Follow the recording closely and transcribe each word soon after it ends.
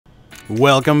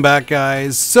Welcome back,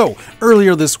 guys. So,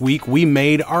 earlier this week we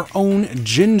made our own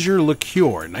ginger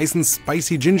liqueur. Nice and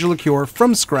spicy ginger liqueur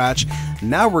from scratch.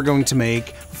 Now we're going to make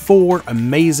 4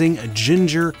 amazing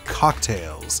ginger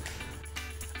cocktails.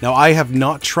 Now, I have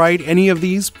not tried any of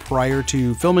these prior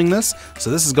to filming this, so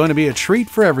this is going to be a treat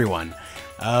for everyone.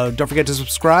 Don't forget to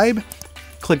subscribe,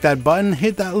 click that button,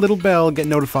 hit that little bell, get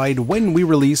notified when we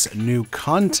release new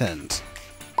content.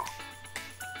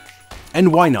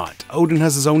 And why not? Odin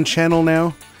has his own channel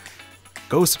now.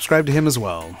 Go subscribe to him as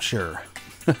well, sure.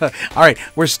 Alright,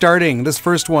 we're starting. This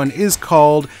first one is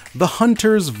called The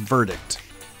Hunter's Verdict.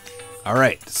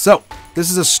 Alright, so this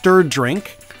is a stirred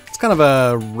drink. It's kind of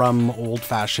a rum,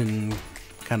 old-fashioned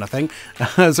kind of thing.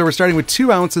 So we're starting with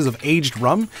 2 ounces of aged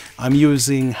rum. I'm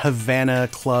using Havana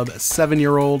Club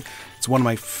 7-year-old. It's one of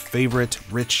my favorite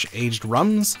rich aged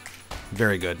rums.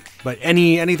 Very good. But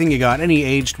anything you got, any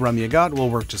aged rum you got will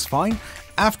work just fine.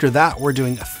 After that, we're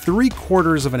doing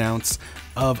 3/4 of an ounce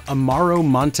of Amaro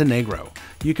Montenegro.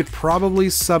 You could probably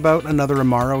sub out another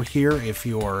Amaro here if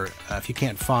you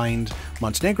can't find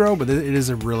Montenegro, but it is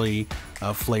a really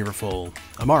flavorful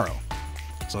Amaro.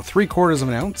 So 3/4 of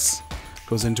an ounce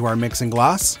goes into our mixing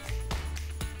glass.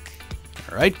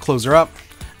 All right, close her up.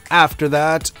 After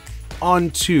that,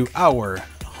 onto our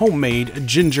homemade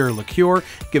ginger liqueur.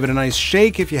 Give it a nice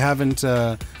shake if you haven't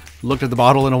looked at the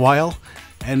bottle in a while.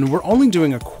 And we're only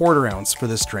doing 1/4 ounce for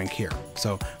this drink here.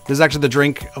 So this is actually the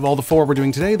drink of all the 4 we're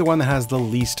doing today, the one that has the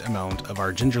least amount of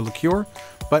our ginger liqueur.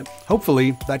 But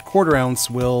hopefully that 1/4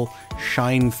 ounce will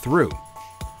shine through.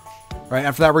 All right,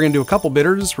 after that we're gonna do a couple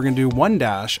bitters. We're gonna do 1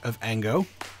 dash of Ango,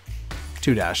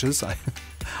 2 dashes.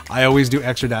 I always do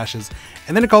extra dashes.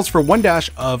 And then it calls for 1 dash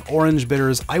of orange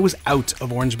bitters. I was out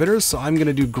of orange bitters, so I'm going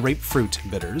to do grapefruit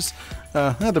bitters.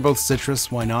 They're both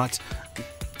citrus, why not?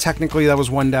 Technically that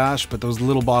was 1 dash, but those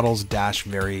little bottles dash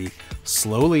very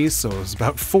slowly, so it was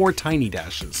about 4 tiny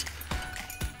dashes.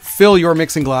 Fill your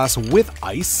mixing glass with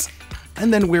ice,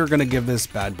 and then we're going to give this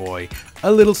bad boy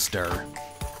a little stir.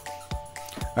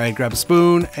 All right, grab a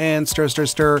spoon and stir, stir,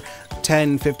 stir.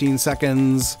 10-15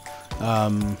 seconds.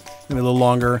 Maybe a little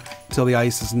longer until the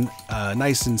ice is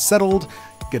nice and settled.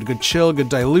 Get a good chill, good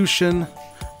dilution.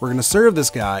 We're going to serve this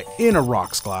guy in a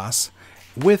rocks glass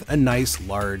with a nice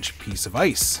large piece of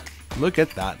ice. Look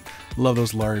at that. Love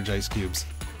those large ice cubes.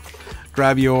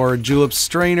 Grab your julep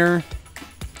strainer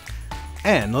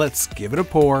and let's give it a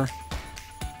pour.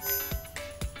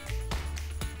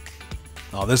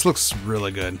 Oh, this looks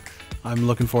really good. I'm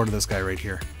looking forward to this guy right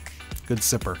here. Good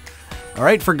sipper. All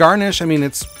right, for garnish, I mean,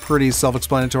 it's pretty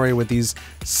self-explanatory with these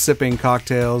sipping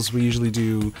cocktails. We usually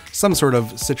do some sort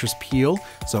of citrus peel.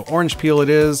 So orange peel it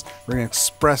is. We're gonna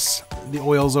express the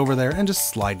oils over there and just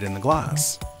slide it in the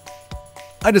glass.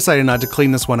 I decided not to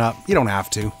clean this one up. You don't have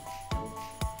to.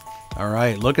 All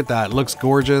right, look at that. It looks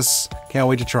gorgeous. Can't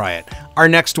wait to try it. Our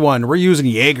next one, we're using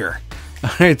Jaeger. All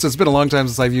right, so it's been a long time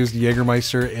since I've used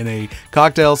Jägermeister in a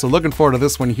cocktail, so looking forward to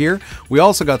this one here. We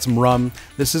also got some rum.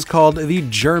 This is called the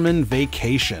German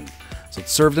Vacation. So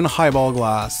it's served in a highball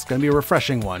glass. It's gonna be a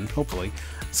refreshing one, hopefully.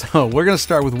 So we're gonna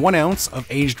start with 1 ounce of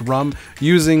aged rum,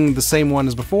 using the same one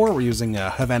as before. We're using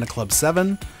a Havana Club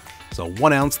 7. So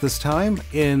 1 ounce this time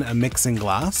in a mixing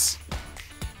glass.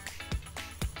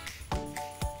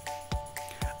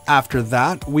 After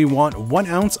that, we want 1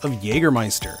 ounce of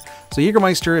Jägermeister. So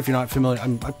Jägermeister, if you're not familiar,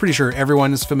 I'm pretty sure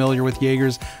everyone is familiar with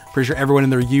Jaegers. Pretty sure everyone in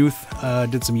their youth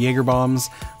did some Jaeger bombs.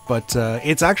 But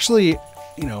it's actually,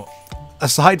 you know,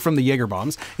 aside from the Jaeger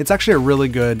bombs, it's actually a really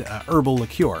good herbal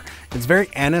liqueur. It's very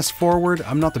anise forward.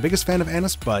 I'm not the biggest fan of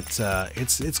anise, but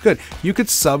it's good. You could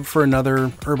sub for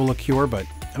another herbal liqueur, but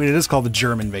I mean, it is called the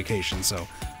German Vacation, so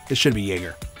it should be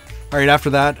Jaeger. All right, after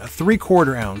that,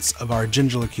 3/4 ounce of our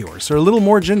ginger liqueur. So a little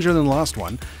more ginger than the last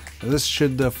one.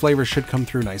 The flavor should come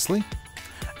through nicely.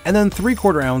 And then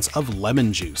 3/4 ounce of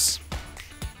lemon juice.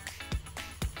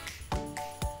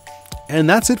 And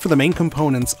that's it for the main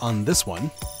components on this one.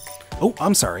 Oh,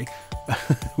 I'm sorry.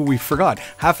 We forgot.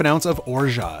 1/2 ounce of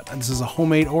Orgeat. This is a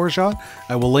homemade Orgeat.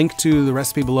 I will link to the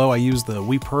recipe below. I use the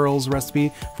Wee Pearls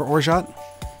recipe for Orgeat.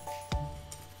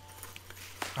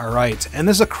 All right, and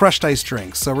this is a crushed ice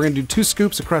drink. So we're gonna do 2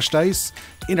 scoops of crushed ice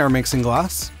in our mixing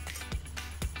glass.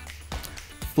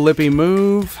 Flippy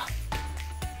move.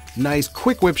 Nice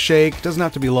quick whip shake. Doesn't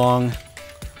have to be long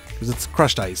because it's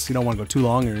crushed ice. You don't want to go too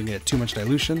long or you're going to get too much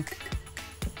dilution.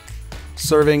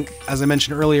 Serving, as I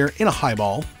mentioned earlier, in a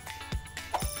highball.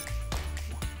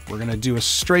 We're going to do a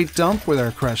straight dump with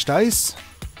our crushed ice.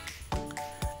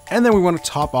 And then we want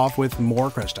to top off with more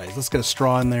crushed ice. Let's get a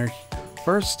straw in there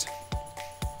first.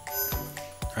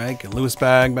 All right, get Lewis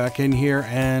bag back in here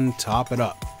and top it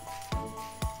up.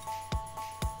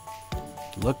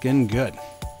 Looking good.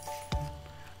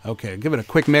 Okay, give it a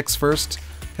quick mix first.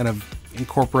 Kind of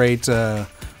incorporate that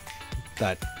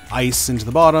ice into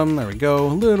the bottom. There we go.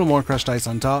 A little more crushed ice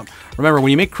on top. Remember,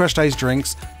 when you make crushed ice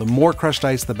drinks, the more crushed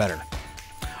ice, the better.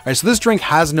 All right, so this drink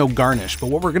has no garnish, but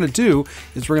what we're going to do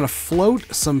is we're going to float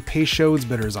some Peychaud's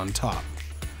bitters on top.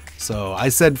 So I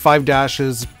said 5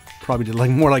 dashes, probably did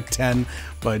more like 10,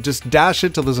 but just dash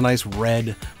it till there's a nice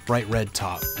red, bright red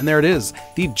top. And there it is,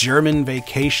 the German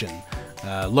Vacation.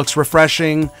 Looks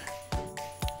refreshing.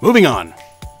 Moving on.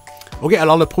 Ok,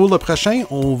 alors pour le prochain,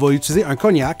 on va utiliser un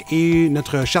cognac et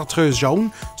notre chartreuse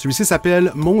jaune. Celui-ci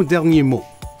s'appelle Mon Dernier Mot.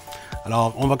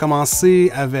 Alors, on va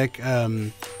commencer avec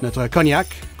notre cognac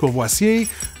Courvoisier.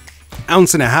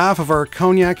 Ounce and a half of our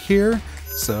cognac here.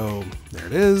 So, there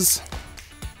it is.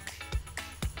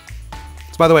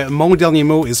 So, by the way, Mon Dernier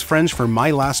Mot is French for my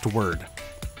last word,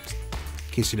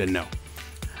 in case you didn't know.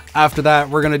 After that,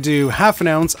 we're going to do half an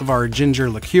ounce of our ginger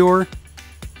liqueur.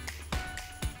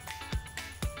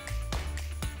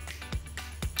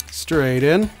 Straight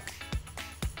in.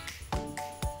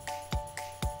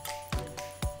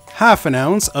 Half an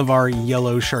ounce of our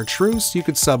Yellow Chartreuse. You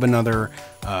could sub another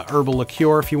herbal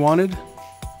liqueur if you wanted.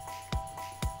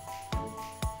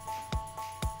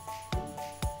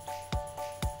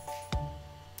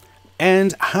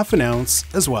 And half an ounce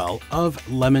as well of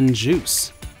lemon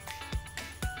juice.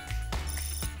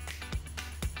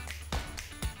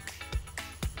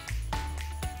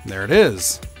 There it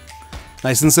is.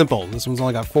 Nice and simple. This one's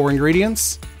only got 4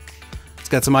 ingredients. It's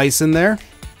got some ice in there.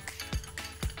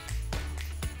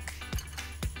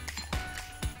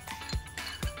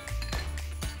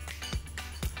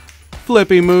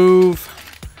 Flippy move,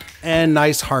 and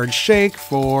nice hard shake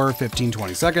for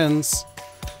 15-20 seconds.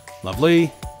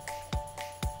 Lovely.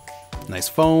 Nice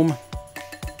foam.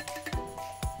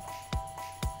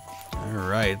 All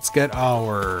right, let's get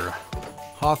our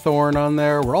Hawthorne on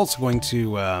there. We're also going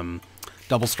to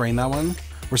double strain that one.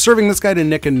 We're serving this guy to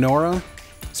Nick and Nora.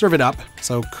 Serve it up,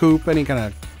 so coupe, any kind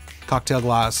of cocktail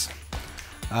glass.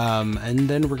 And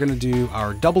then we're gonna do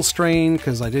our double strain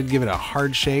because I did give it a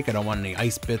hard shake. I don't want any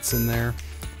ice bits in there.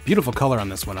 Beautiful color on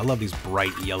this one. I love these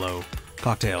bright yellow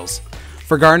cocktails.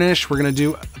 For garnish, we're gonna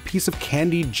do a piece of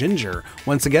candied ginger.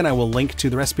 Once again, I will link to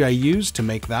the recipe I used to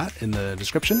make that in the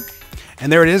description.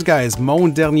 And there it is, guys.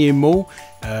 Mon Dernier Mot,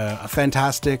 a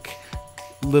fantastic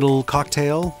little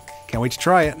cocktail. Can't wait to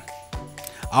try it.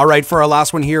 All right, for our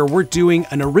last one here, we're doing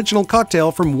an original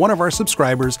cocktail from one of our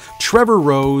subscribers, Trevor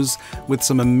Rose, with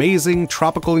some amazing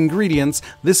tropical ingredients.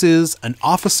 This is an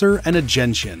Officer and a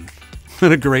Gentian.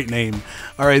 What a great name.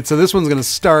 All right, so this one's gonna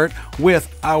start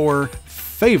with our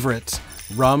favorite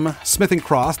rum, Smith &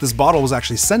 Cross. This bottle was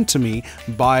actually sent to me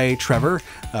by Trevor.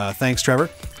 Thanks, Trevor.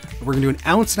 We're gonna do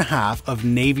 1.5 ounces of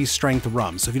Navy Strength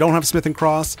Rum. So if you don't have Smith &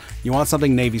 Cross, you want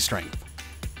something Navy Strength.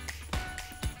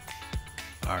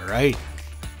 All right.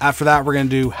 After that, we're going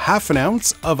to do half an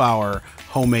ounce of our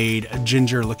homemade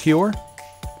ginger liqueur.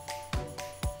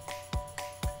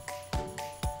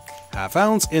 Half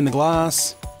ounce in the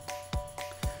glass.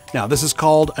 Now, this is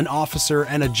called an Officer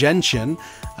and a Gentian.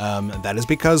 That is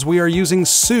because we are using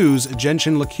Suze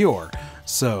Gentian liqueur.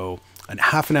 So,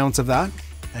 half an ounce of that.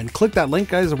 And click that link,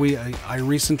 guys. I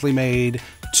recently made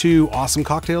 2 awesome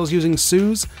cocktails using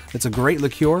Suze. It's a great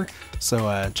liqueur.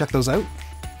 So, check those out.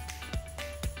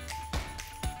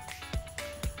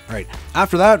 All right,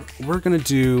 after that, we're gonna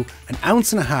do 1.5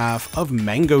 ounces of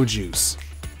mango juice.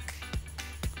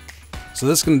 So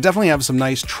this is gonna definitely have some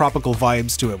nice tropical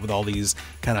vibes to it with all these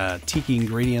kind of tiki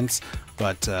ingredients,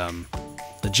 but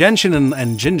the gentian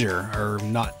and ginger are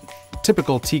not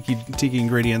typical tiki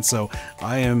ingredients, so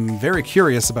I am very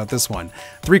curious about this one.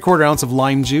 3/4 ounce of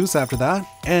lime juice after that,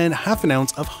 and half an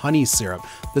ounce of honey syrup.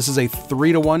 This is a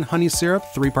 3-to-1 honey syrup,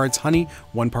 3 parts honey,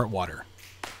 1 part water.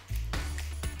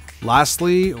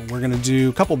 Lastly, we're going to do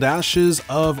a couple dashes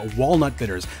of walnut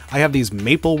bitters. I have these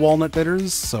maple walnut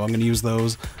bitters, so I'm going to use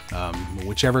those.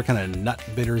 Whichever kind of nut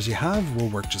bitters you have will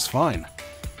work just fine.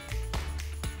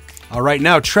 All right,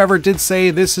 now Trevor did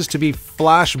say this is to be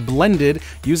flash blended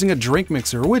using a drink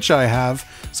mixer, which I have.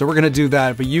 So we're going to do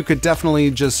that, but you could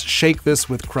definitely just shake this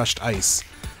with crushed ice.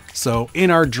 So in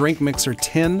our drink mixer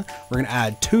tin, we're going to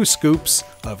add 2 scoops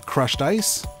of crushed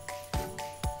ice.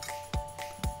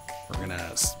 We're going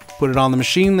to put it on the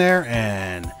machine there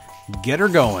and get her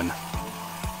going.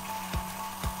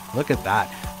 Look at that.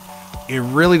 It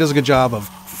really does a good job of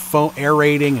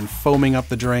aerating and foaming up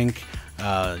the drink.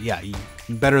 Yeah,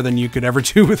 better than you could ever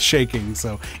do with shaking.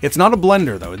 So it's not a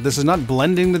blender though. This is not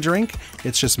blending the drink.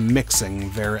 It's just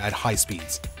mixing at high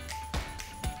speeds.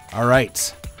 All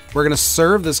right, we're gonna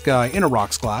serve this guy in a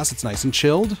rocks glass. It's nice and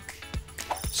chilled.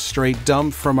 straight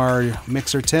dump from our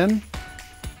mixer tin.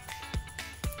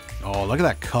 Oh, look at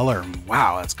that color.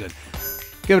 Wow, that's good.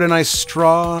 Give it a nice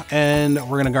straw, and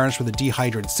we're going to garnish with a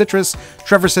dehydrated citrus.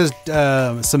 Trevor says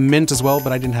some mint as well,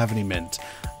 but I didn't have any mint.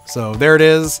 So there it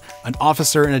is, an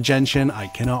officer and a gentian. I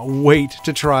cannot wait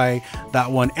to try that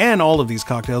one and all of these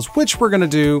cocktails, which we're going to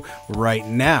do right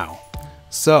now.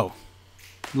 So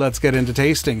let's get into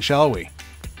tasting, shall we?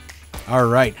 All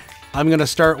right, I'm going to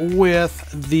start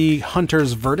with the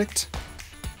Hunter's Verdict.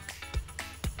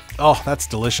 Oh, that's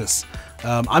delicious.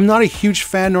 I'm not a huge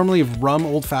fan normally of rum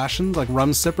old fashions, like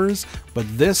rum sippers, but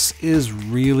this is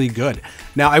really good.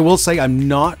 Now, I will say I'm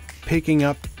not picking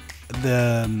up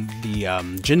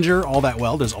the ginger all that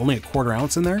well. There's only a 1/4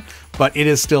 ounce in there, but it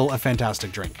is still a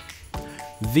fantastic drink.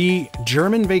 The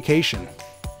German Vacation.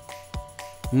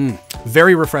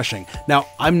 Very refreshing. Now,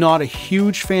 I'm not a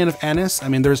huge fan of anise. I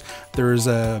mean, there's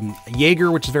Jaeger,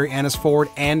 which is very anise forward,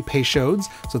 and Peychaud's,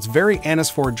 so it's very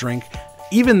anise forward drink.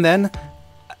 Even then,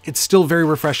 it's still very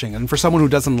refreshing. And for someone who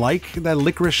doesn't like that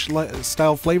licorice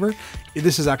style flavor,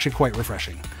 this is actually quite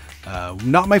refreshing.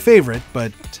 Not my favorite,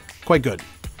 but quite good.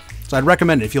 So I'd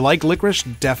recommend it. If you like licorice,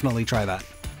 definitely try that.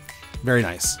 Very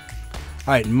nice.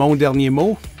 All right, mon dernier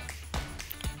mot.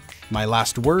 My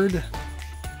last word.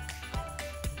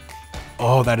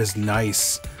 Oh, that is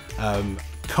nice.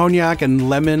 Cognac and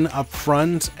lemon up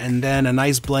front, and then a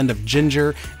nice blend of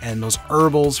ginger and those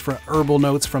herbal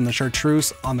notes from the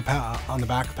chartreuse on the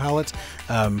back palate.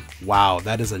 Wow,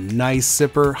 that is a nice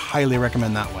sipper. Highly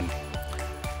recommend that one.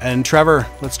 And Trevor,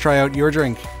 let's try out your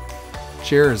drink.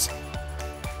 Cheers.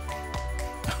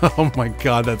 Oh my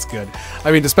God, that's good.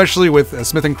 I mean, especially with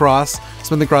Smith & Cross.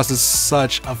 Smith & Cross is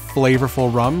such a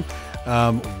flavorful rum.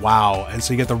 Wow. And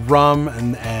so you get the rum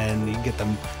and you get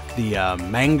the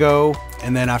mango,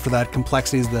 and then after that,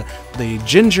 complexities, the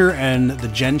ginger and the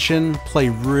gentian play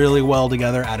really well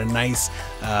together, add a nice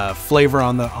flavor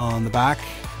on the back.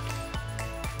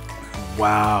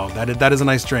 Wow, that is a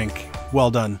nice drink. Well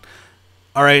done.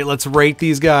 All right, let's rate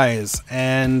these guys.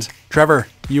 And Trevor,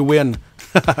 you win.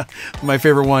 My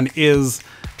favorite one is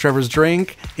Trevor's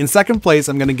drink. In second place,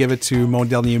 I'm going to give it to Mon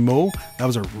Dernier Mot. That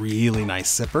was a really nice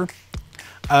sipper.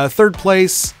 Third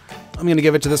place, I'm going to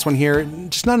give it to this one here.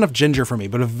 Just not enough ginger for me,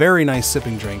 but a very nice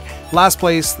sipping drink. Last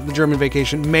place, the German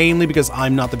Vacation, mainly because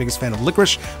I'm not the biggest fan of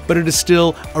licorice, but it is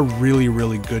still a really,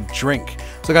 really good drink.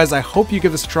 So guys, I hope you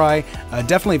give this a try.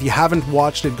 Definitely, if you haven't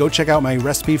watched it, go check out my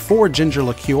recipe for ginger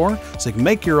liqueur, so you can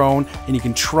make your own and you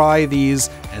can try these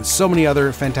and so many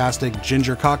other fantastic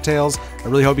ginger cocktails. I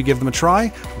really hope you give them a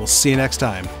try. We'll see you next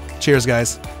time. Cheers,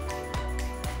 guys.